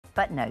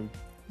But now,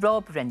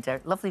 Rob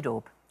Rinder, lovely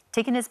Rob,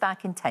 taking us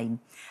back in time.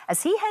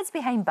 As he heads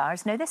behind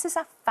bars, now this is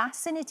a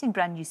fascinating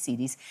brand new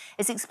series.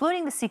 It's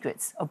exploring the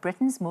secrets of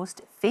Britain's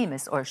most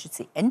famous, or I should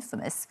say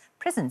infamous,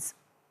 prisons.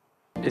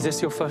 Is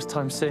this your first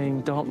time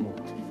seeing Dartmoor?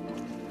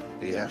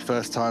 Yeah,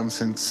 first time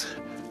since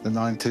the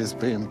 90s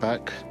being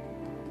back.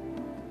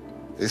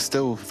 It's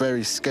still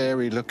very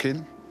scary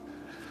looking.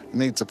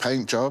 Needs a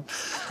paint job.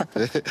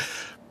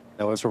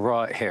 There was a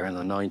riot here in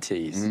the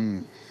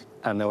 90s,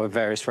 and there were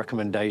various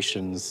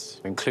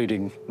recommendations,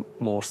 including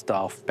more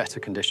staff, better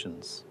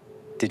conditions.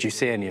 Did you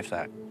see any of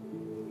that?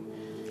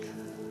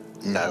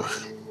 No,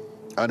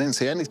 I didn't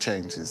see any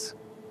changes.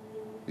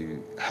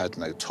 You had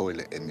no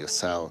toilet in your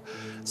cell,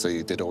 so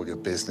you did all your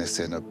business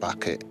in a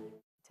bucket.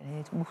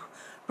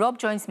 Rob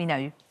joins me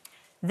now.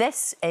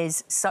 This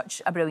is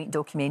such a brilliant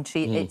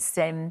documentary.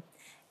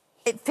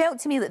 It felt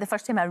to me like the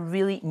first time I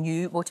really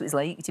knew what it was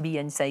like to be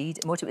inside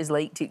and what it was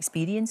like to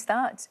experience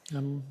that.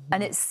 And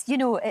it's, you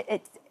know,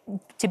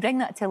 to bring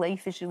that to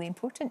life is really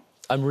important.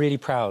 I'm really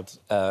proud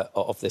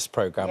of this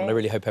programme, and I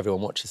really hope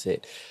everyone watches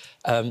it.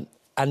 And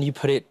you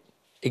put it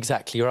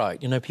exactly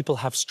right. You know, people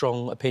have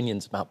strong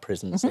opinions about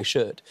prisons. They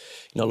should.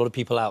 You know, a lot of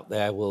people out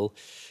there will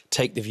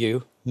take the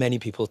view, many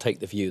people take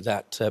the view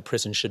that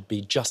prison should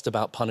be just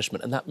about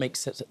punishment, and that makes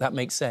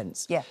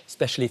sense. Yeah.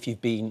 Especially if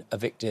you've been a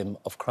victim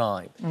of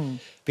crime.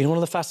 Been one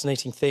of the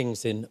fascinating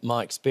things in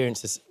my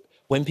experience is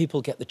when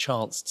people get the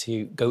chance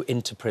to go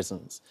into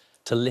prisons,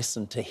 to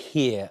listen, to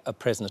hear a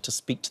prisoner, to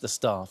speak to the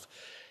staff,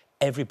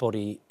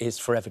 everybody is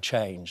forever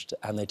changed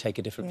and they take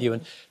a different view.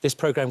 And this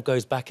programme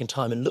goes back in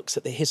time and looks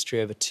at the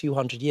history over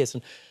 200 years.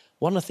 And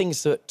one of the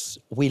things that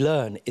we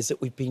learn is that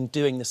we've been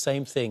doing the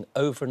same thing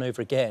over and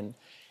over again,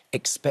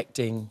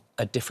 expecting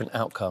a different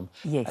outcome.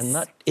 And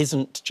that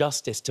isn't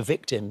justice to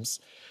victims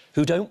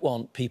who don't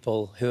want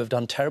people who have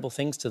done terrible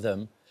things to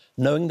them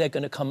knowing they're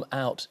going to come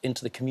out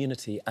into the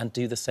community and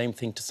do the same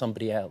thing to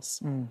somebody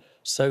else.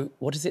 So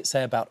what does it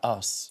say about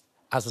us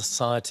as a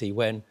society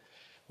when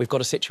we've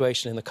got a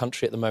situation in the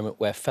country at the moment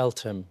where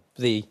Feltham,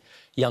 the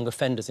Young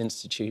Offenders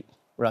Institute,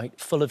 right,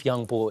 full of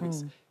young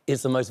boys,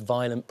 is the most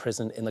violent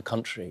prison in the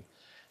country?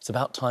 It's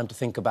about time to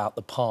think about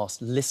the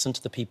past, listen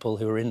to the people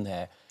who are in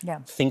there,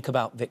 think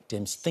about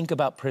victims, think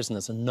about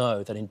prisoners, and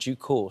know that in due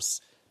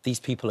course, these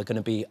people are going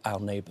to be our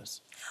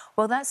neighbours.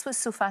 Well, that's what's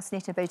so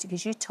fascinating about it,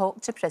 because you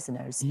talk to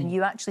prisoners and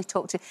you actually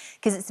talk to...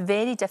 Because it's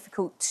very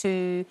difficult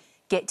to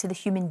get to the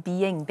human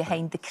being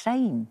behind the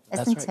crime,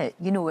 isn't it?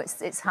 You know,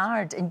 it's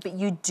hard, but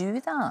you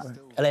do that.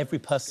 And every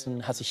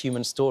person has a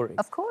human story.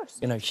 Of course.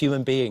 You know,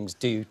 human beings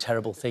do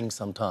terrible things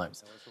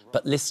sometimes.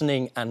 But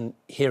listening and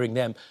hearing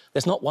them,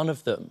 there's not one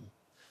of them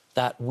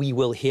that we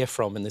will hear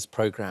from in this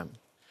programme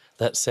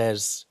that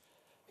says,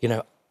 you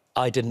know,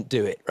 I didn't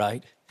do it,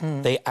 right?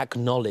 They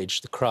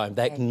acknowledge the crime.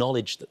 They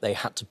acknowledge that they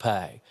had to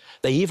pay.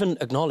 They even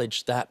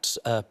acknowledge that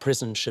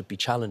prison should be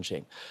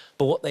challenging.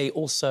 But what they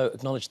also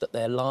acknowledge that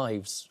their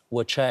lives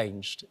were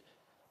changed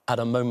at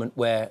a moment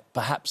where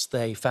perhaps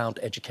they found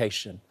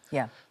education.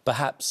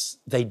 Perhaps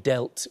they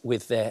dealt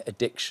with their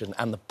addiction,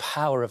 and the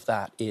power of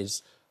that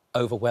is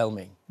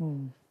overwhelming.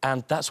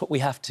 And that's what we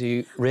have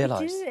to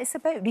realise. It's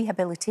about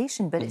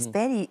rehabilitation, but it's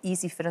very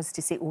easy for us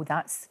to say, oh,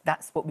 that's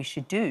what we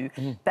should do.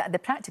 But the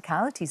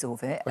practicalities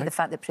of it, and the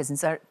fact that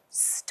prisons are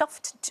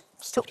stuffed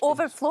to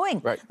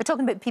overflowing. We're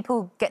talking about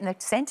people getting their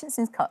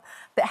sentences cut.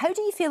 But how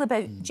do you feel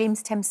about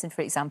James Timpson,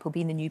 for example,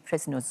 being the new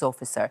prisoners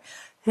officer,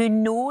 who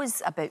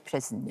knows about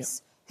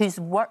prisons, who's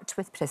worked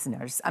with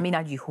prisoners? I mean,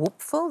 are you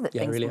hopeful that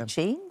things will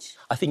change?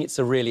 I think it's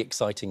a really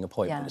exciting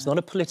appointment. It's not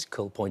a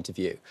political point of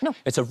view. No.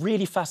 It's a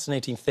really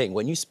fascinating thing.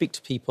 When you speak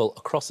to people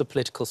across the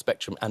political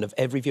spectrum and of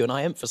every view, and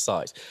I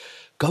emphasise,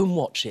 go and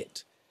watch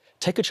it.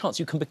 Take a chance.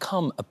 You can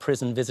become a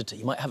prison visitor.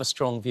 You might have a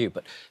strong view,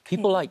 but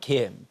people like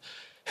him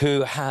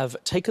who have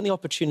taken the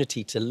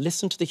opportunity to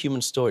listen to the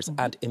human stories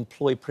and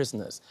employ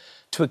prisoners,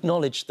 to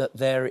acknowledge that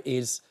there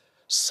is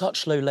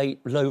such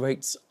low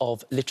rates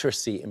of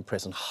literacy in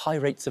prison, high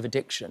rates of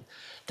addiction,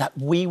 that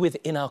we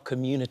within our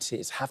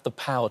communities have the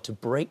power to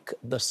break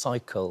the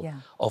cycle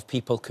of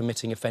people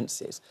committing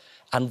offences.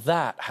 And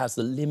that has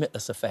the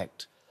limitless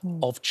effect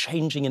of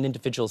changing an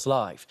individual's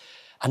life.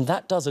 And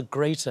that does a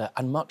greater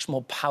and much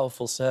more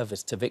powerful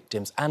service to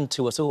victims and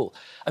to us all.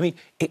 I mean,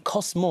 it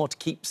costs more to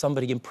keep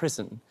somebody in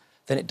prison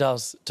than it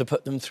does to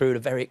put them through a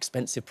very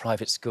expensive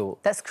private school.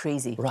 That's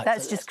crazy.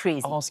 That's just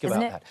crazy. Ask about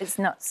that. It's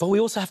nuts. But we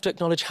also have to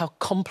acknowledge how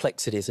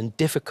complex it is and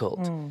difficult.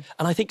 And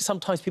I think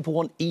sometimes people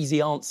want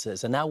easy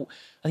answers. And now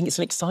I think it's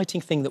an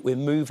exciting thing that we're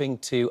moving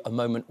to a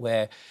moment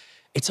where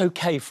it's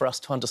OK for us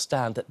to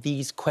understand that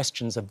these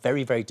questions are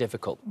very, very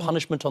difficult.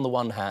 Punishment on the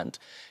one hand,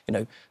 you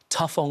know,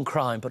 tough on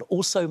crime, but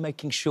also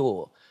making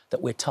sure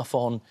that we're tough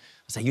on,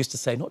 as I used to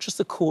say, not just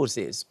the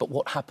causes, but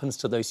what happens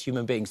to those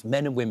human beings,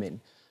 men and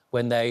women,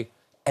 when they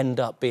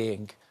end up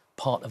being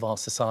part of our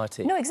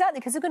society. No, exactly,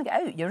 because they're going to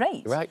get out. You're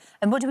right. You're right.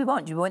 And what do we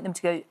want? Do we want them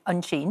to go out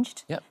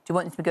unchanged? Yep. Do we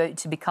want them to go out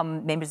to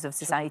become members of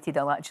society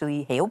that'll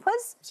actually help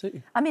us?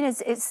 Absolutely. I mean,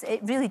 it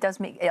really does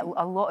make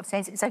a lot of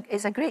sense. It's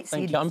a great series.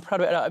 Thank you. I'm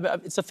proud of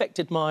it. It's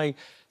affected my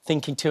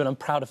thinking too, and I'm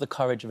proud of the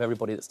courage of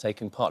everybody that's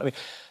taken part. I mean,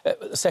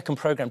 the second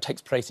programme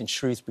takes place in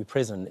Shrewsbury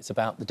Prison. It's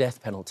about the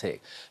death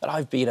penalty. And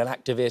I've been an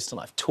activist and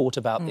I've taught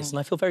about this, and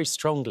I feel very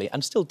strongly,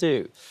 and still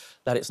do,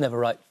 that it's never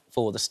right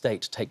for the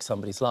state to take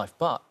somebody's life.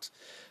 But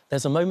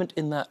there's a moment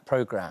in that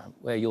programme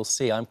where you'll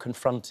see I'm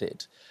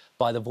confronted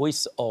by the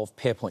voice of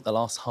Pierpoint, the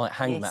last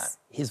hangman, Yes.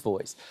 his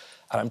voice.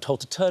 And I'm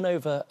told to turn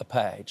over a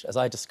page as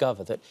I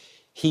discover that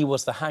he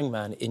was the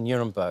hangman in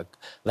Nuremberg.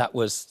 That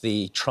was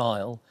the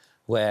trial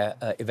where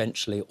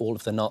eventually all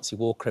of the Nazi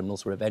war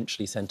criminals were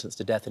eventually sentenced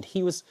to death. And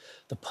he was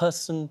the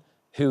person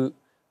who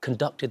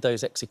conducted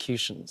those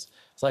executions.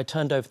 As I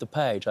turned over the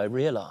page, I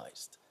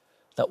realised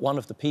that one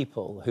of the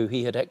people who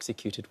he had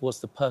executed was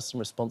the person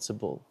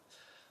responsible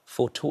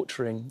for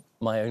torturing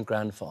my own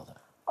grandfather.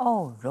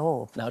 Oh,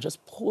 Rob. Now,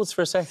 just pause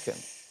for a second.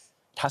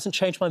 It hasn't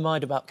changed my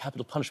mind about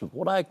capital punishment.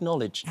 What I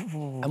acknowledge,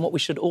 and what we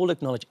should all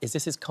acknowledge, is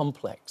this is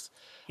complex.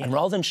 Yeah. And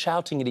rather than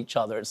shouting at each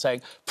other and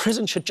saying,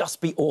 prison should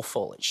just be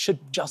awful, it should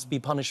just be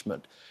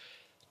punishment,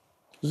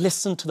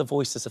 listen to the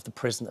voices of the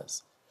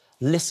prisoners.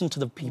 Listen to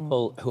the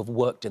people who have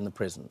worked in the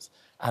prisons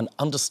and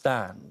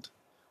understand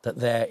that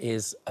there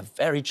is a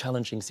very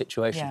challenging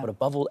situation, but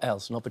above all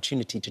else, an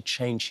opportunity to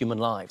change human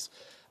lives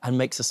and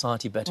make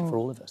society better for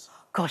all of us.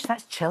 Gosh,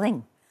 that's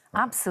chilling.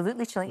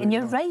 Absolutely chilling. And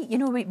you're right, you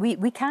know,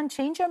 we can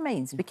change our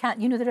minds. We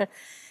can't, you know, there are...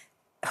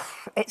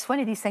 It's one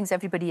of these things,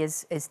 everybody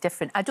is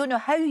different. I don't know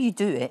how you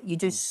do it. You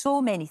do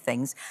so many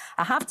things.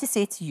 I have to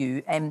say to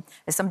you,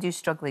 as somebody who's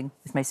struggling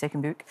with my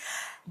second book,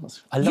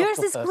 yours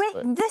is great.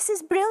 Book. This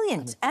is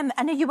brilliant. And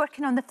are you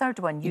working on the third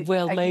one?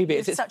 Maybe.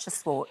 You're such a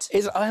swot.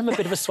 I am a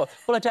bit of a swot.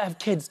 Well, I don't have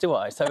kids, do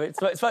I? So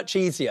it's much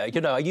easier.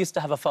 You know, I used to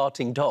have a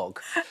farting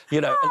dog,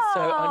 you know, and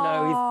so I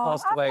know he's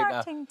passed away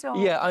now. Dog.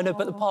 Yeah, I know,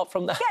 but apart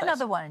from that... Get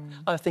another one.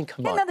 I think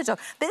I might. Get another dog.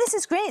 But this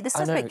is great. This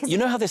is great. You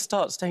know how this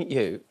starts, don't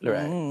you,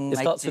 Lorraine? It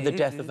starts with the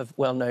death of a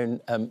well-known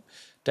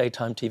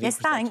daytime TV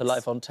presenter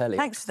live on telly.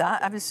 Thanks for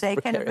that. I was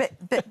kind of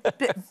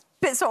a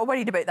bit sort of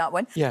worried about that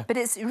one. Yeah. But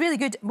it's really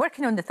good.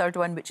 Working on the third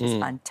one, which is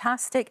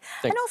fantastic.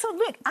 Thanks. And also,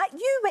 look,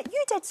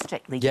 you did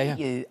Strictly, didn't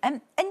you?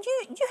 And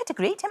you had a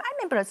great time. I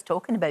remember us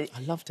talking about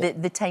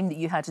the time that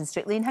you had in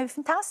Strictly and how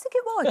fantastic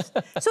it was.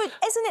 So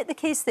isn't it the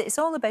case that it's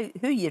all about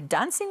who you're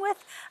dancing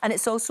with, and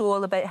it's also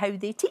all about how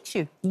they teach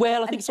you?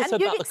 Well, I think it's also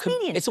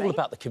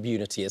about the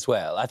community as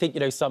well. I think, you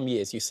know, some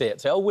years you see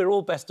it, say, oh, we're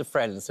all best of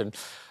friends, and,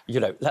 you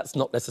know, that's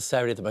not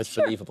necessarily the most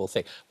believable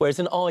thing. Whereas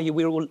in Are You,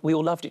 we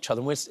all loved each other,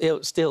 and we're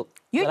still...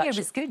 Your year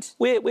was good.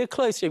 We're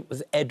close. It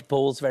was Ed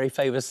Balls, very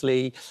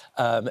famously,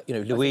 you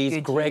know,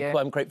 Louise, Greg, who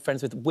I'm great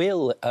friends with,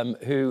 Will,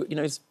 who, you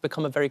know, has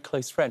become a very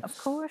close friend. Of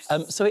course.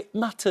 So it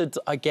mattered,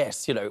 I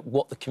guess, you know,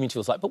 what the community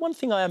was like. But one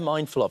thing I am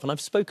mindful of, and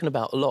I've spoken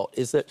about a lot,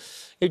 is that,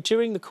 you know,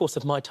 during the course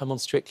of my time on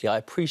Strictly,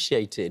 I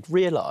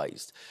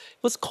realised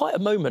it was quite a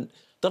moment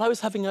that I was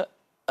having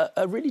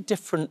a really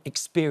different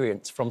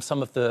experience from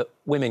some of the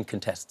women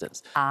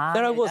contestants.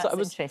 There I was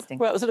interesting.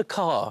 Well, I was at a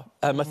car,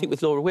 I think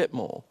with Laura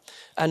Whitmore,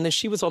 and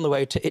she was on the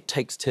way to It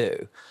Takes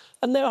Two.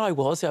 And there I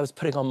was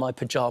putting on my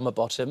pyjama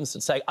bottoms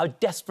and saying, I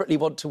desperately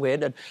want to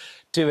win, and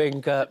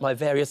doing my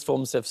various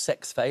forms of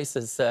sex face,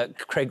 as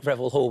Craig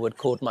Revel Horwood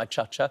called my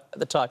cha-cha at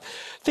the time,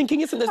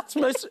 thinking, isn't this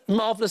the most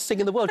marvellous thing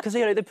in the world? Because,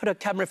 you know, they put a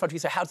camera in front of you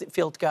and say, how does it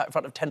feel to go out in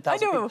front of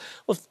 10,000 people?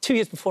 Well, 2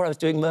 years before I was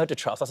doing murder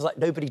trials, I was like,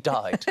 nobody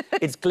died.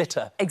 It's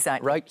glitter.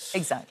 Exactly. Right?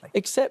 Exactly.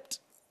 Except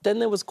then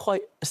there was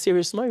quite a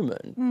serious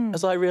moment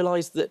as I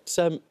realised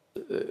that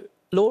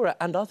Laura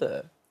and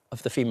other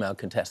of the female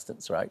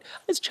contestants, right?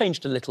 It's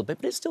changed a little bit,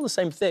 but it's still the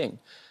same thing.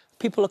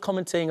 People are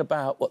commenting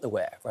about what they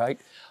wear, right?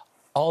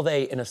 Are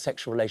they in a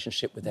sexual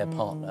relationship with their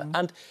partner?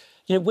 And,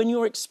 you know, when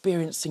you're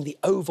experiencing the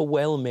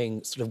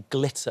overwhelming sort of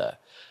glitter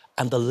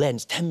and the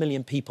lens, 10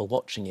 million people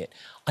watching it,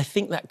 I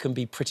think that can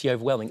be pretty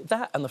overwhelming.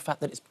 That and the fact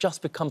that it's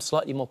just become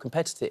slightly more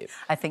competitive.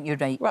 I think you're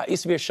right. Right, it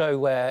used to be a show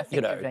where, you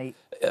know,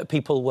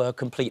 people were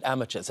complete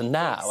amateurs. And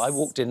now I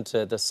walked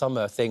into the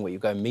summer thing where you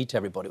go and meet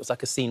everybody. It was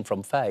like a scene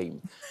from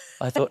Fame.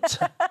 I thought...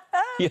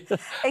 yeah,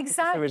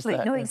 exactly.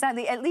 No,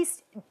 exactly. At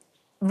least...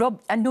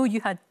 Rob, I know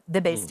you had the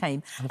best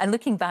time. And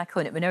looking back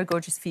on it, when our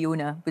gorgeous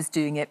Fiona was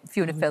doing it,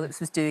 Fiona Phillips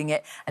was doing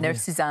it, and our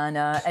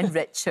Susanna and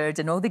Richard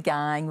and all the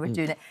gang were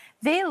doing it,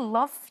 they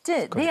loved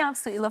it. They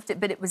absolutely loved it.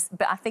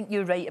 But I think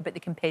you're right about the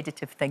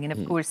competitive thing. And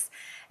of course,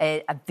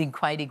 the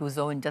inquiry goes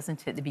on,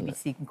 doesn't it? The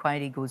BBC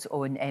inquiry goes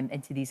on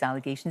into these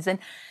allegations. And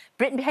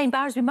Britain Behind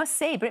Bars, we must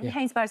say, Britain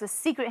Behind Bars, A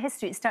Secret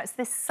History. It starts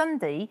this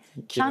Sunday,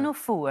 Channel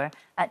 4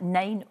 at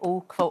 9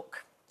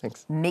 o'clock.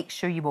 Thanks. Make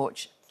sure you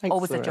watch. Thanks,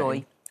 Always Lorraine. a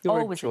joy.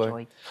 Always a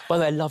joy. By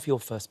the way, I love your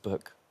first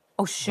book.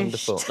 Oh, shush.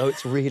 Wonderful. No,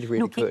 it's really,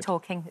 really good. No, keep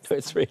talking.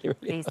 It's really, really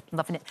Please,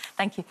 loving it.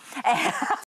 Thank you.